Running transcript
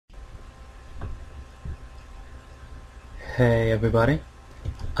Hey everybody,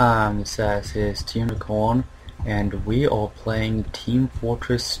 this is Unicorn, and we are playing Team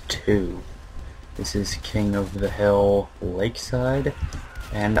Fortress 2. This is King of the Hill Lakeside,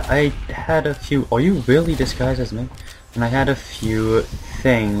 and I had a few... Are you really disguised as me? And I had a few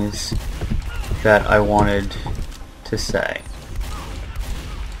things that I wanted to say.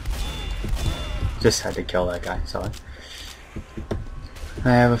 Just had to kill that guy, sorry.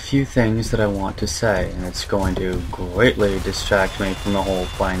 I have a few things that I want to say, and it's going to greatly distract me from the whole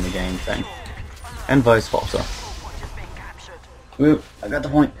playing the game thing. And vice versa. Oop, I got the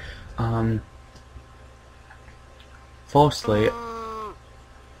point. Firstly,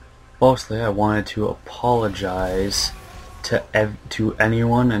 I wanted to apologize to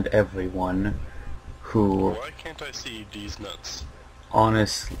anyone and everyone who... Why can't I see these nuts?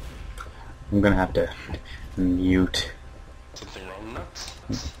 Honestly, I'm gonna have to mute... Something wrong, nuts?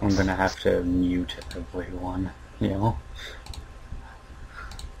 I'm gonna have to mute everyone, you know?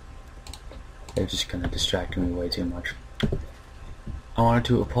 They're just gonna distract me way too much. I wanted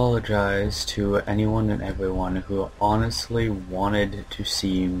to apologize to anyone and everyone who honestly wanted to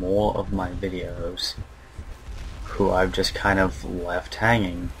see more of my videos, who I've just kind of left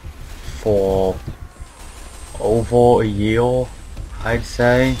hanging for over a year, I'd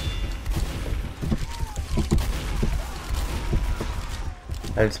say.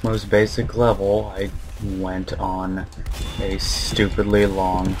 At its most basic level, I went on a stupidly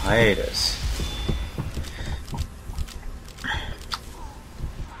long hiatus.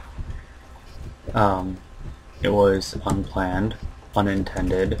 It was unplanned,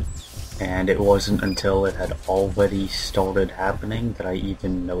 unintended, and it wasn't until it had already started happening that I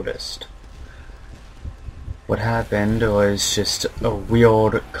even noticed. What happened was just a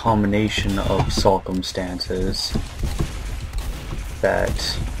weird combination of circumstances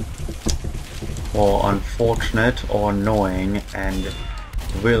that were unfortunate or annoying, and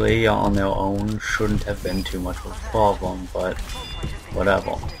really on their own shouldn't have been too much of a problem, but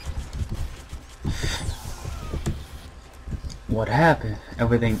whatever. What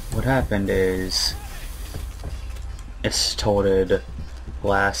happened is it started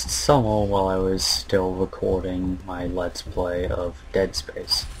last summer while I was still recording my Let's Play of Dead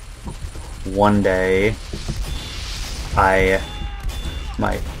Space. One day,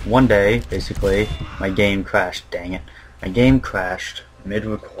 basically, my game crashed, dang it. My game crashed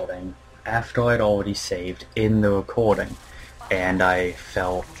mid-recording after I'd already saved in the recording, and I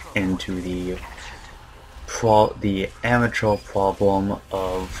fell into the amateur problem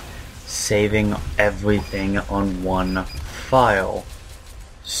of saving everything on one file.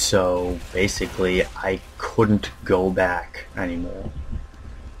 So basically, I couldn't go back anymore.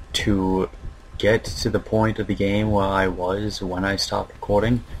 To get to the point of the game where I was when I stopped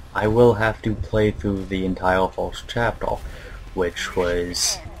recording, I will have to play through the entire first chapter, which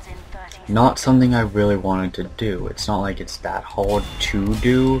was not something I really wanted to do. It's not like it's that hard to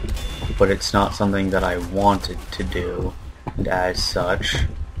do, but it's not something that I wanted to do, and as such,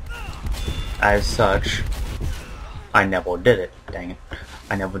 I never did it, dang it.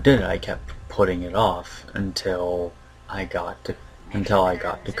 I never did it. I kept putting it off until I got to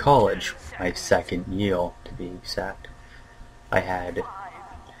college, my second year to be exact. I had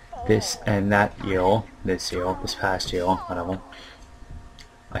this past year, whatever.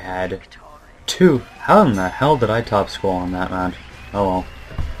 I had two. How in the hell did I top score on that, man? Oh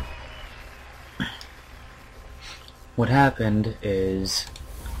well. What happened is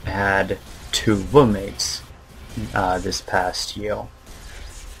I had two roommates this past year.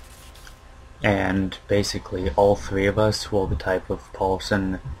 And basically all three of us were the type of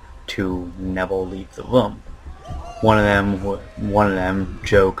person to never leave the room. One of them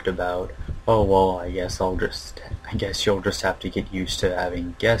joked about, oh well, I guess you'll just have to get used to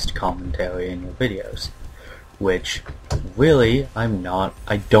having guest commentary in your videos, which really I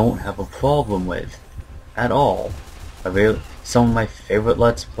don't have a problem with at all. Some of my favorite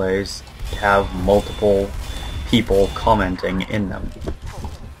Let's Plays have multiple people commenting in them,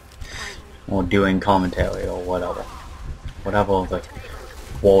 or doing commentary, or whatever the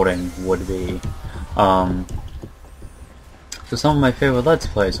wording would be. So some of my favorite Let's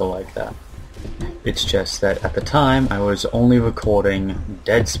Plays are like that. It's just that at the time I was only recording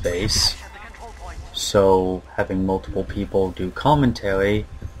Dead Space, so having multiple people do commentary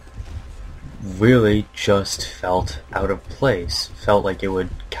really just felt out of place. Felt like it would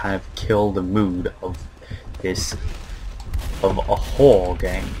kind of kill the mood of a horror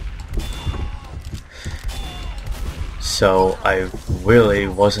game. So I really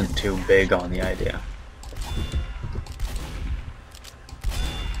wasn't too big on the idea.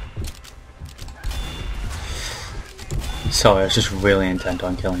 Sorry, I was just really intent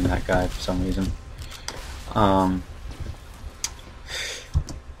on killing that guy for some reason.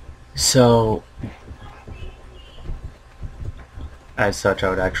 So, as such, I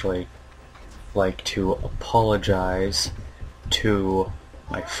would actually like to apologize to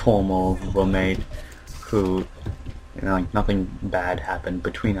my former roommate who, like, nothing bad happened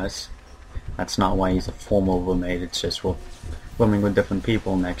between us. That's not why he's a former roommate, it's just we're rooming with different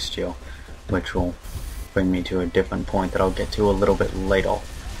people next year, which will bring me to a different point that I'll get to a little bit later.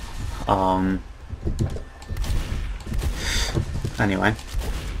 Anyway.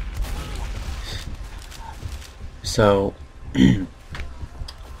 So,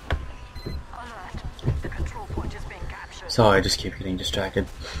 sorry, I just keep getting distracted.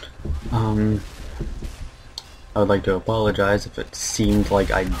 I would like to apologize if it seemed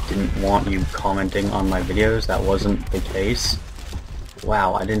like I didn't want you commenting on my videos. That wasn't the case.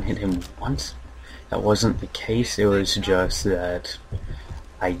 Wow, I didn't hit him once? That wasn't the case. It was just that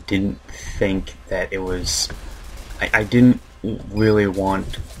I didn't think that it was... I didn't really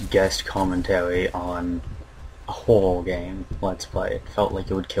want guest commentary on a horror game Let's Play. It felt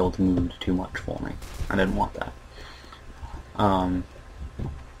like it would kill the mood too much for me. I didn't want that.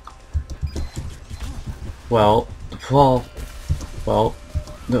 Well,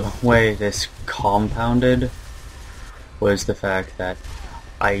 the way this compounded was the fact that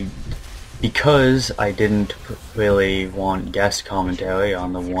because I didn't really want guest commentary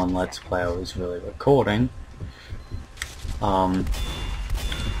on the one Let's Play I was really recording, I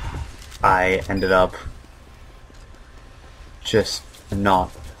ended up just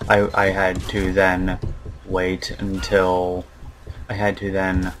not. I had to then wait until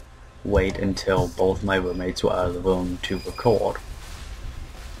both my roommates were out of the room to record.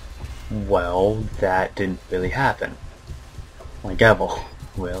 Well, that didn't really happen. Like ever,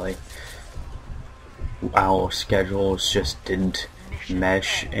 really. Our schedules just didn't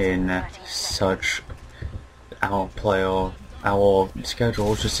mesh in such... Our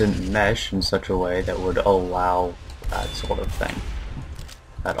schedules just didn't mesh in such a way that would allow that sort of thing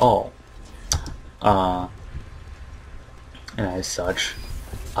at all. And as such,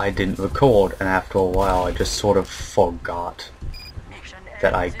 I didn't record, and after a while I just sort of forgot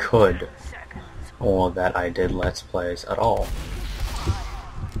that I could, or that I did Let's Plays at all.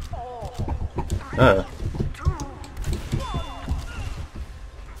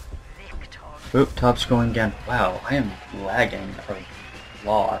 Oop, top scrolling again. Wow, I am lagging a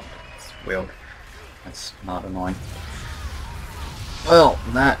lot. It's weird. That's not annoying. Well,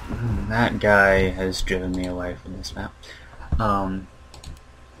 that guy has driven me away from this map. I'll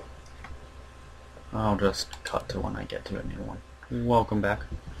just cut to when I get to a new one. Welcome back.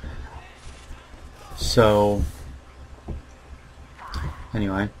 So,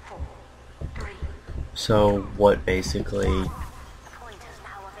 anyway. So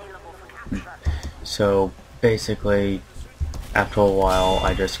basically, after a while,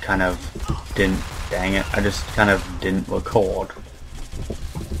 I just kind of didn't, I just kind of didn't record.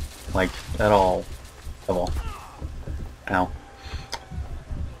 Like, at all. Ow.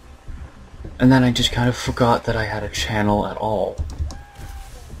 And then I just kind of forgot that I had a channel at all.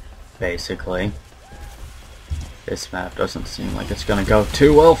 Basically. This map doesn't seem like it's gonna go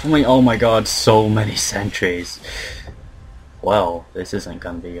too well for me. Oh my god, so many sentries. Well, this isn't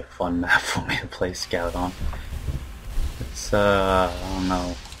gonna be a fun map for me to play Scout on. It's, I don't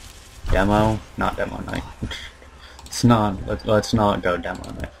know. Demo? Not demo night. It's not, let's not go demo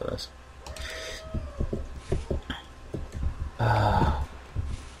night for this.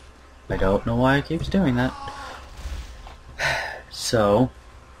 I don't know why it keeps doing that. So,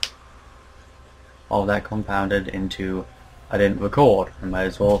 all that compounded into I didn't record. I might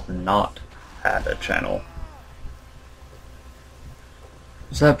as well have not had a channel.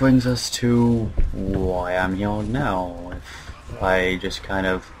 So that brings us to why I'm here now. If I just kind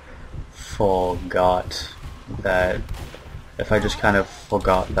of forgot that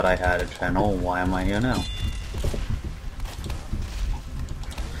I had a channel, why am I here now?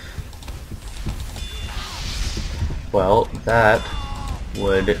 Well, that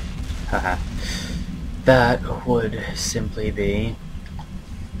would simply be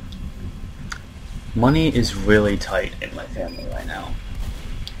money is really tight in my family right now.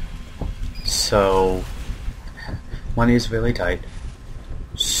 So money is really tight.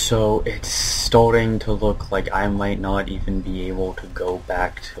 So it's starting to look like I might not even be able to go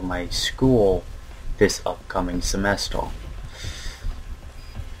back to my school this upcoming semester.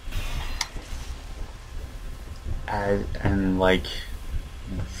 And like,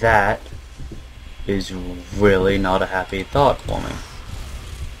 that is really not a happy thought for me.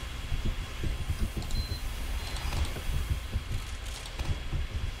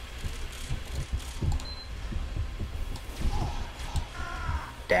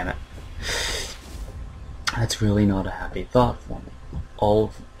 that's really not a happy thought for me.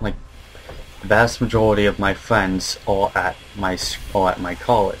 Like, the vast majority of my friends are at my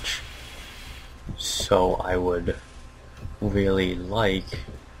college, so I would really like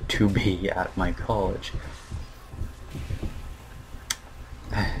to be at my college.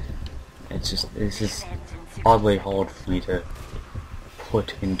 This is oddly hard for me to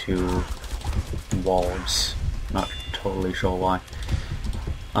put into words. Not totally sure why.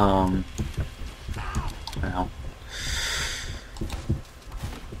 I don't know.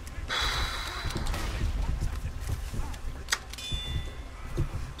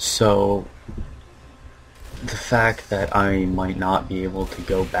 So, the fact that I might not be able to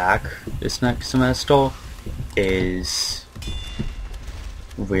go back this next semester is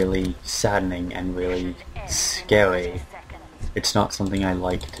really saddening and really scary. It's not something I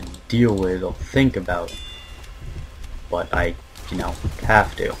like to deal with or think about, but I,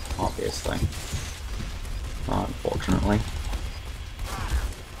 have to, obviously. Unfortunately.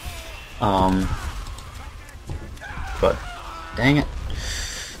 But, dang it.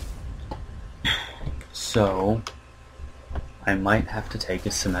 So, I might have to take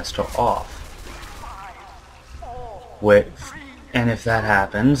a semester off. And if that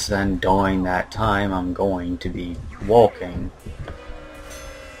happens, then during that time I'm going to be walking.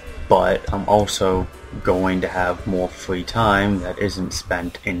 But I'm also going to have more free time that isn't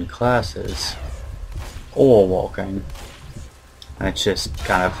spent in classes or walking. And it's just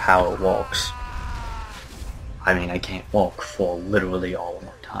kind of how it works. I mean, I can't walk for literally all of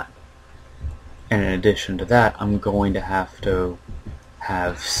my time. And in addition to that, I'm going to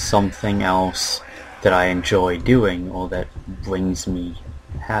have something else that I enjoy doing or that brings me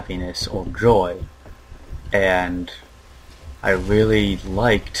happiness or joy. And I really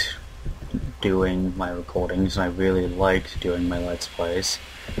liked doing my recordings, and I really liked doing my Let's Plays.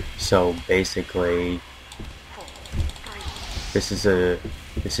 So basically, this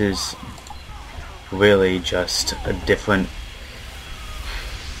is really just a different,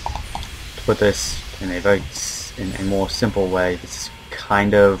 to put this in a more simple way, it's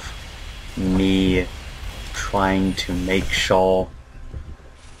kind of me trying to make sure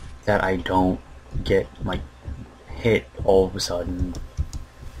that I don't get hit all of a sudden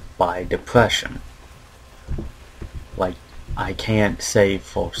by depression. Like, I can't say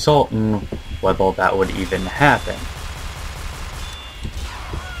for certain whether that would even happen.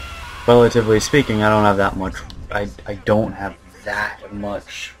 Relatively speaking, I don't have that much. I don't have that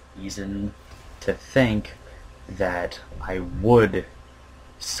much reason to think that I would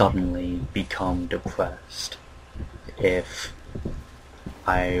suddenly become depressed if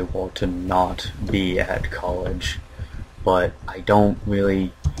I were to not be at college. But I don't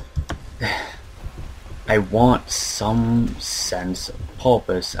really. I want some sense of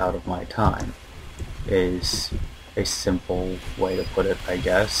purpose out of my time, is a simple way to put it, I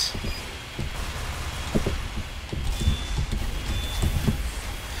guess.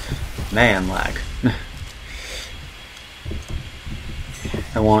 Man lag.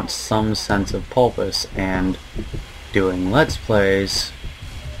 I want some sense of purpose, and doing Let's Plays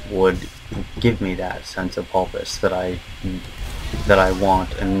would give me that sense of purpose that I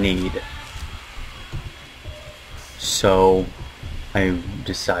want and need. So I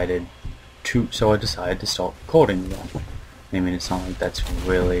decided to start recording again. I mean, it's not like that's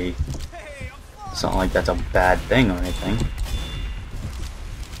a bad thing or anything.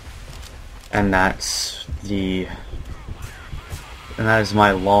 And that is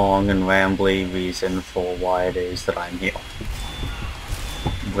my long and rambly reason for why it is that I'm here.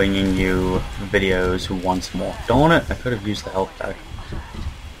 Bringing you videos once more. Darn it, I could have used the health pack.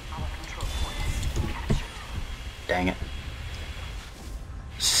 Dang it.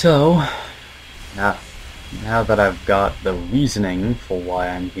 So, now that I've got the reasoning for why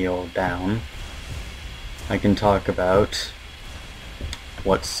I'm here down, I can talk about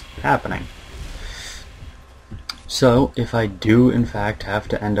what's happening. So, if I do in fact have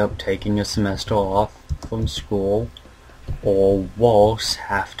to end up taking a semester off from school, or worse,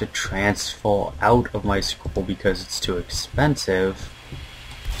 have to transfer out of my school because it's too expensive,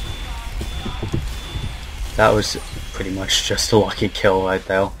 that was pretty much just a lucky kill right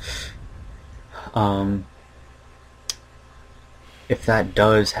there. If that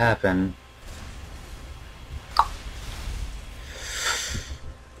does happen,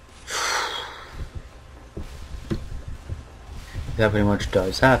 then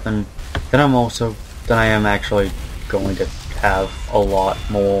I am actually going to have a lot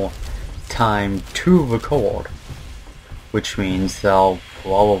more time to record, which means that I'll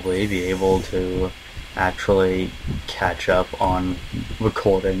probably be able to actually catch up on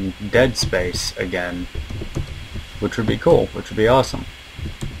recording Dead Space again, which would be cool, which would be awesome.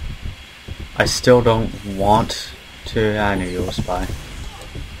 I still don't want to. I knew you were a spy.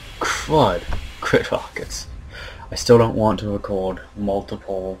 Crud. Crit rockets. I still don't want to record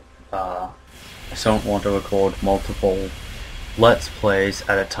multiple. I still don't want to record multiple Let's Plays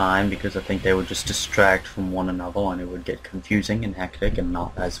at a time because I think they would just distract from one another and it would get confusing and hectic and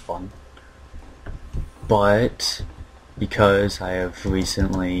not as fun. But because I have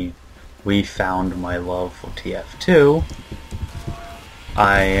recently refound my love for TF2,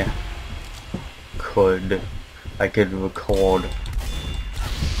 I could record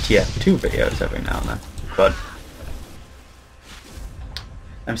TF2 videos every now and then. But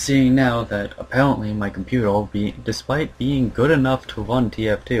I'm seeing now that apparently my computer, despite being good enough to run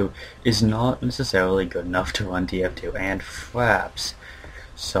TF2, is not necessarily good enough to run TF2 and fraps.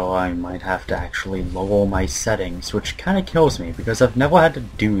 So I might have to actually lower my settings, which kind of kills me because I've never had to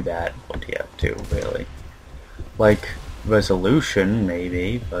do that for TF2, really. Like, resolution,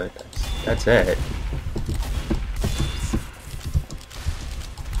 maybe, but that's it.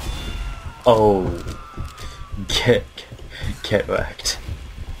 Oh, get wrecked.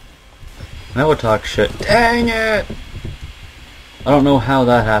 Never talk shit. Dang it! I don't know how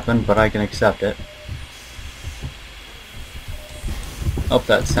that happened, but I can accept it. Up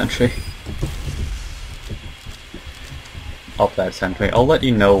that sentry. Up that sentry. I'll let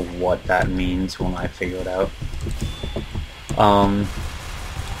you know what that means when I figure it out.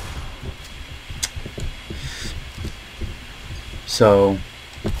 So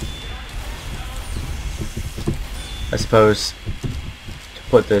I suppose to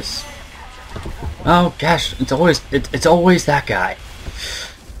put this. Oh gosh, it's always that guy.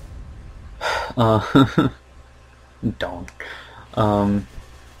 Don't. Alert.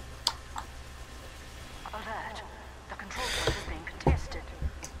 The control point is being contested.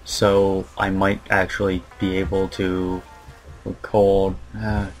 So I might actually be able to record.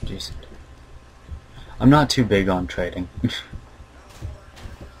 Jeez. I'm not too big on trading.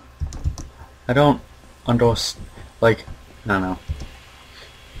 I don't understand. Like, I don't know.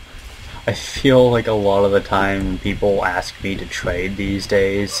 I feel like a lot of the time people ask me to trade these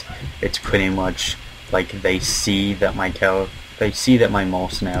days, it's pretty much like they see that my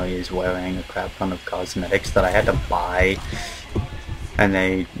mercenary is wearing a crap ton of cosmetics that I had to buy, and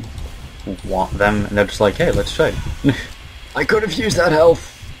they want them, and they're just like, hey, let's trade. I could have used that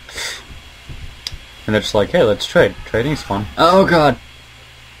health. And they're just like, hey, let's trade. Trading's fun. Oh god.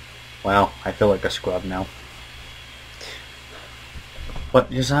 Wow, I feel like a scrub now. But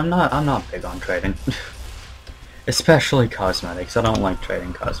yes, I'm not big on trading. Especially cosmetics. I don't like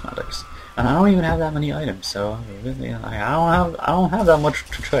trading cosmetics. And I don't even have that many items, so really, I don't have that much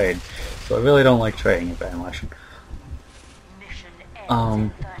to trade. So I really don't like trading it very much. Mission ends in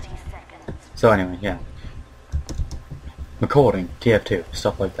 30 seconds. So anyway, yeah. Recording, TF2,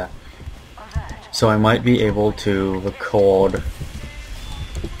 stuff like that. Alert. So I might be able to record.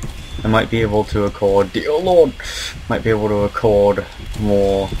 Dear Lord, might be able to record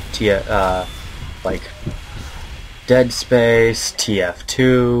more like Dead Space,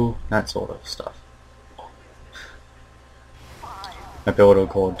 TF2, that sort of stuff. Might be able to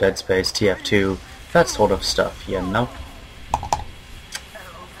record Dead Space, TF2, that sort of stuff, you know?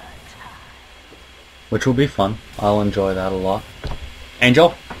 Which will be fun. I'll enjoy that a lot.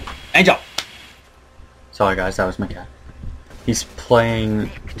 Angel! Angel! Sorry guys, that was my cat. He's playing.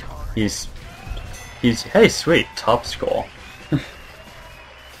 He's hey, sweet, top score.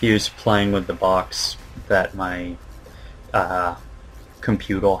 He was playing with the box that my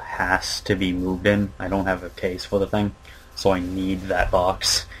computer has to be moved in. I don't have a case for the thing, so I need that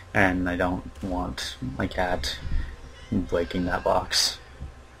box, and I don't want my cat breaking that box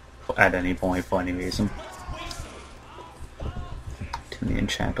at any point for any reason. The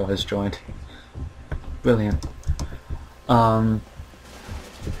enchanter has joined. Brilliant.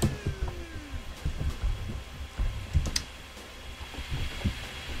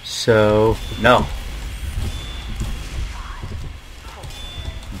 So, no.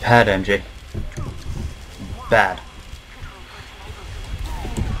 Bad, MJ. Bad.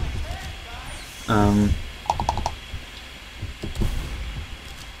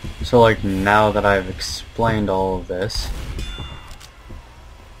 So like, now that I've explained all of this,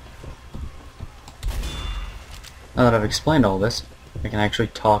 I can actually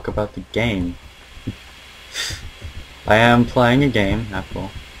talk about the game. I am playing a game, after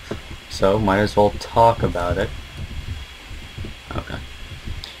all, so might as well talk about it. Okay.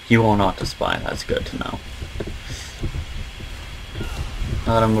 You are not a spy, that's good to know.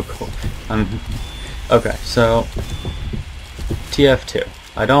 Now that I'm okay, so TF2.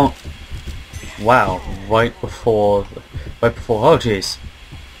 I don't Wow, right before, oh jeez.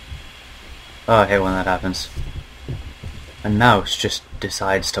 Oh, I hate when that happens. A mouse just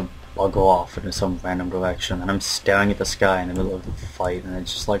decides to bugger off into some random direction, and I'm staring at the sky in the middle of the fight, and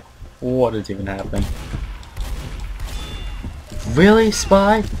it's just like, what is even happening? Really,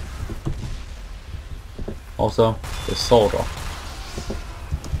 Spy? Also, the soldier.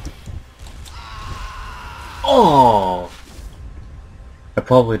 Oh! I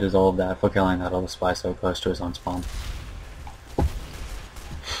probably deserved that for killing that other spy so close to his own spawn.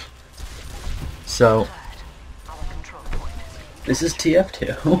 So, this is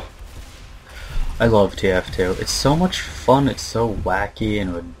TF2. I love TF2. It's so much fun, it's so wacky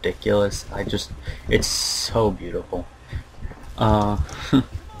and ridiculous. It's so beautiful. I'm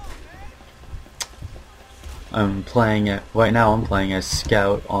playing it right now. I'm playing as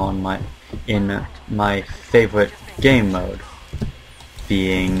Scout in my favorite game mode,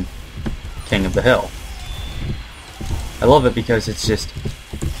 being King of the Hill. I love it because it's just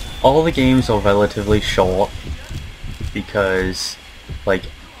all the games are relatively short, because like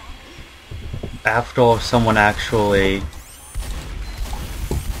after someone actually,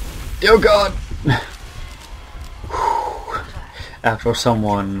 oh god, after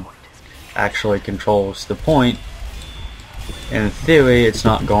someone actually controls the point, in theory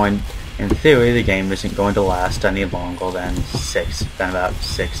the game isn't going to last any longer than about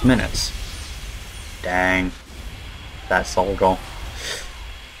 6 minutes. Dang, that's soldier.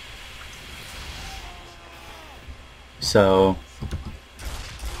 So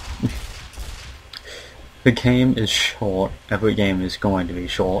the game is short. Every game is going to be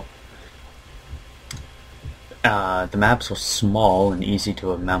short. The maps are small and easy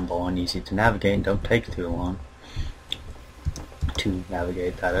to remember and easy to navigate and don't take too long to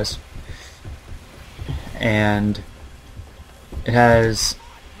navigate, that is. And it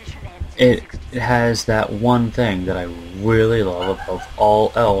has that one thing that I really love above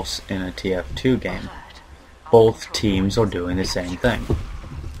all else in a TF2 game. Both teams are doing the same thing.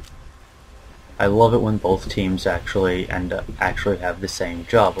 I love it when both teams actually have the same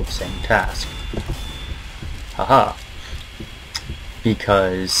job or the same task. Haha.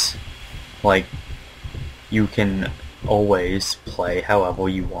 Because, like, you can always play however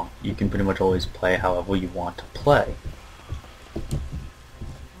you want. You can pretty much always play however you want to play.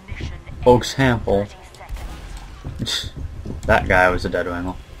 For example, that guy was a dead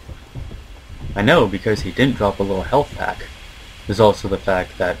ringer. I know, because he didn't drop a little health pack. There's also the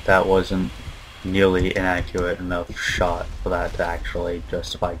fact that that wasn't nearly an accurate enough shot for that to actually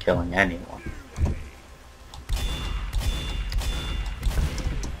justify killing anyone.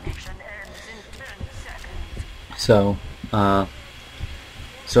 So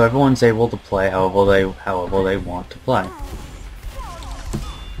everyone's able to play however they want to play,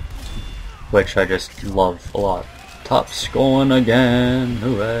 which I just love a lot. Top scoring again,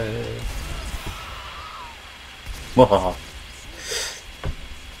 hooray! Whoa.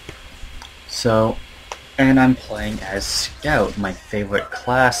 So, and I'm playing as Scout, my favorite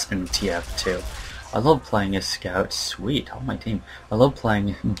class in TF2. I love playing as Scout. Sweet, on my team. I love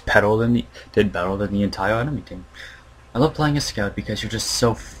playing better than the entire enemy team. I love playing as Scout because you're just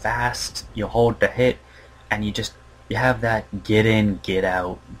so fast, you're hard to hit, and you have that get in, get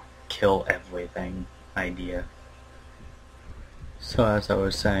out, kill everything idea. So as I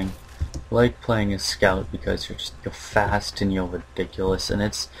was saying, I like playing as Scout because you're fast and you're ridiculous, and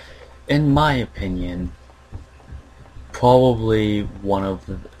it's, in my opinion, probably one of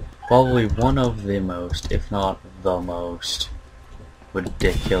the most, if not the most,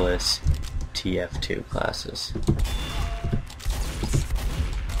 ridiculous TF2 classes.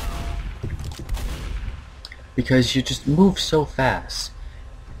 Because you just move so fast.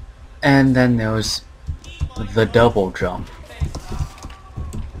 And then there's the double jump.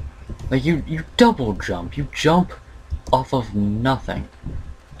 Like you double jump. You jump off of nothing.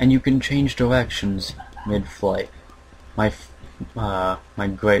 And you can change directions mid-flight. My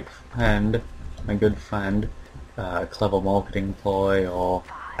good friend, Clever Marketing Ploy or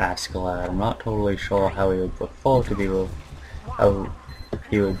Ascalad, I'm not totally sure how he would prefer to be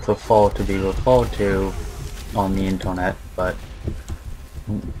referred to on the internet, but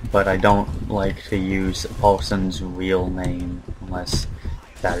I don't like to use a person's real name unless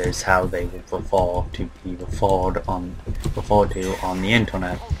that is how they would prefer to be referred to on the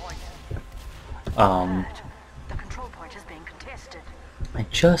internet. I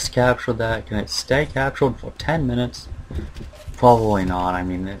just captured that. Can it stay captured for 10 minutes? Probably not. I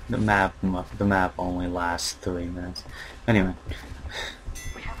mean, the map only lasts 3 minutes. Anyway,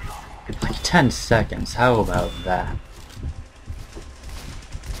 like 10 seconds. How about that?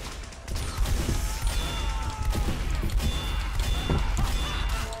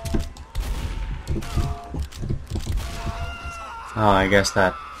 Oh, I guess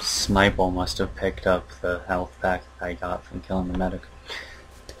that sniper must have picked up the health pack that I got from killing the medic.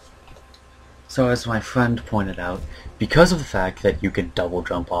 So as my friend pointed out, because of the fact that you can double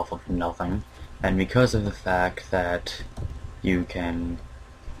jump off of nothing, and because of the fact that you can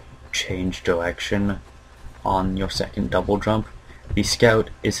change direction on your second double jump, the scout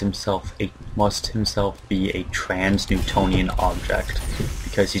must himself be a trans-Newtonian object,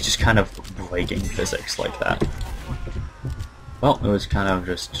 because he's just kind of breaking physics like that. Well, it was kind of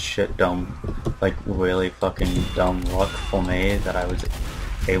just shit dumb, like really fucking dumb luck for me that I was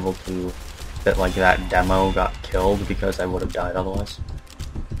able to, that demo got killed because I would have died otherwise.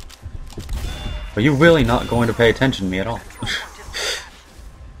 Are you really not going to pay attention to me at all?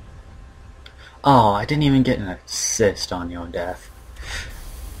 Oh, I didn't even get an assist on your death.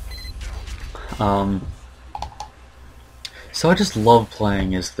 So I just love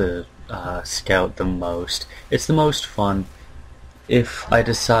playing as the scout the most. It's the most fun. If I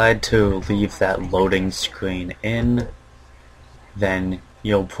decide to leave that loading screen in, then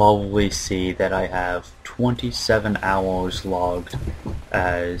you'll probably see that I have 27 hours logged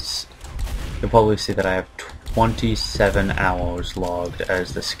as... You'll probably see that I have 27 hours logged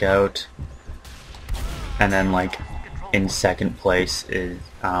as the scout. And then, like, in second place is,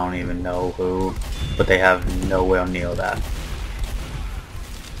 I don't even know who, but they have nowhere near that.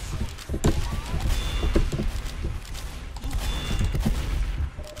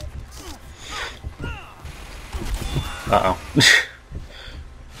 Uh-oh.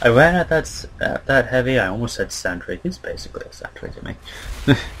 I ran at that heavy, I almost said sentry, he's basically a sentry to me.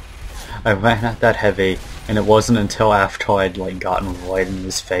 I ran at that heavy, and it wasn't until after I'd gotten right in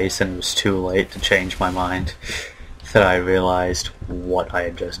his face and it was too late to change my mind that I realized what I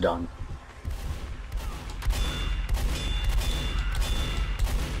had just done.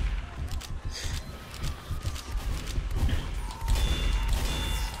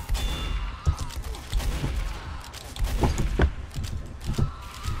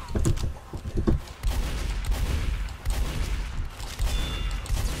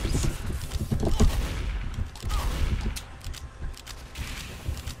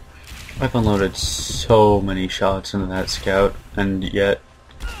 I've unloaded so many shots into that scout, and yet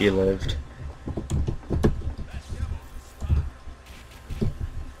he lived.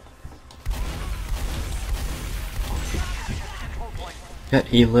 Yet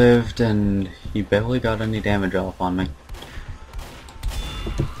he lived, and he barely got any damage off on me.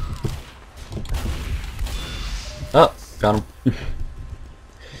 Oh, got him.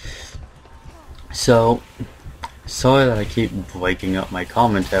 So, sorry that I keep breaking up my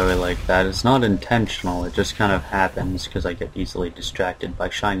commentary like that. It's not intentional, it just kind of happens because I get easily distracted by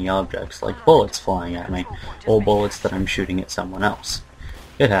shiny objects like bullets flying at me, or bullets that I'm shooting at someone else.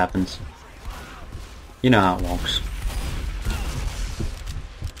 It happens. You know how it works.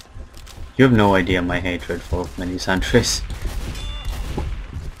 You have no idea my hatred for mini sentries.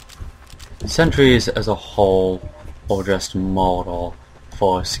 Sentries as a whole, or just model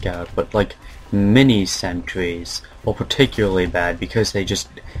for a scout, but mini sentries are particularly bad because they just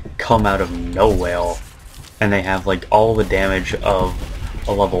come out of nowhere and they have all the damage of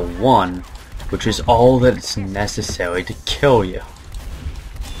a level 1, which is all that's necessary to kill you.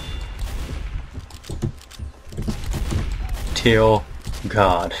 Dear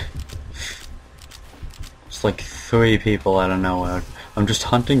God. It's 3 people out of nowhere. I'm just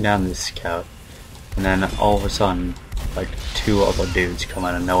hunting down this scout, and then all of a sudden 2 other dudes come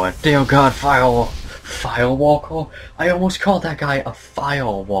out of nowhere. Dear God, Firewalker? I almost called that guy a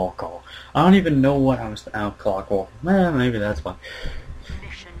Firewalker. I don't even know what I was Clockwork. Maybe that's why.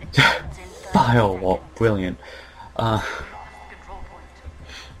 Firewalk, brilliant. Gosh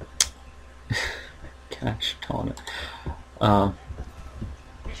darn it.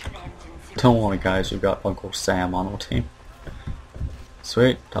 Don't worry guys, we've got Uncle Sam on our team.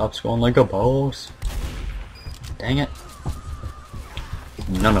 Sweet, top's going like a boss. Dang it.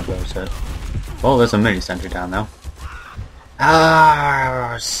 None of those hit. Well, there's a mini sentry down now.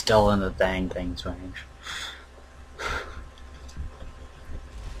 Ah, still in the dang thing's range.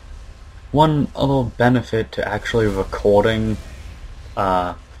 One other benefit to actually recording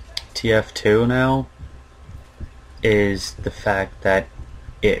TF2 now is the fact that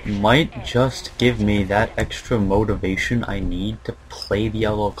it might just give me that extra motivation I need to play the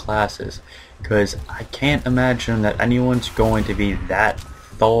other classes, because I can't imagine that anyone's going to be that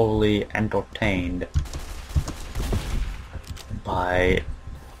thoroughly entertained by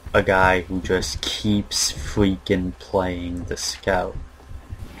a guy who just keeps freaking playing the scout.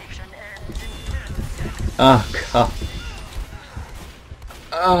 Oh God.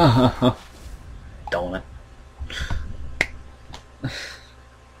 Oh, darn it.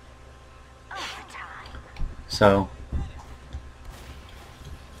 So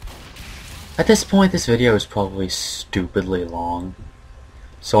at this point, this video is probably stupidly long.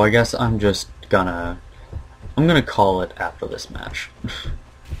 So I guess I'm gonna call it after this match.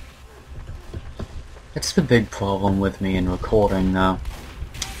 It's the big problem with me in recording now.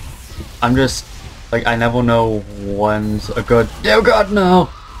 I'm just like, I never know when's a good. Oh god,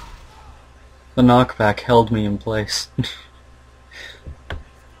 no! The knockback held me in place.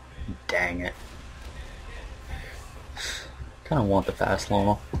 Dang it. Kinda want the fast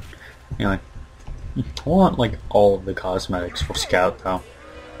level. Anyway. I want like all of the cosmetics for Scout though.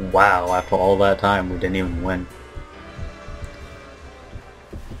 Wow, after all that time we didn't even win.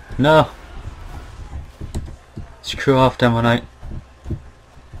 No! Screw off, Demonite.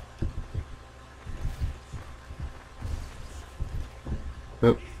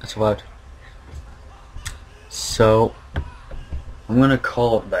 Oop, I survived. So, I'm gonna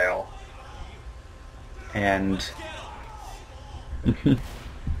call it there. And...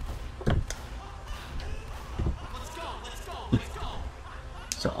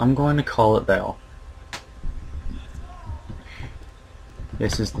 so I'm going to call it there.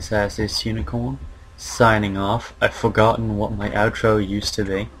 This is the Sassiest Unicorn, signing off. I've forgotten what my outro used to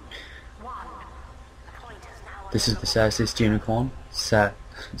be. This is the Sassiest Unicorn,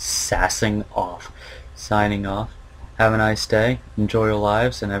 sassing off, signing off. Have a nice day, enjoy your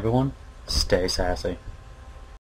lives, and everyone, stay sassy.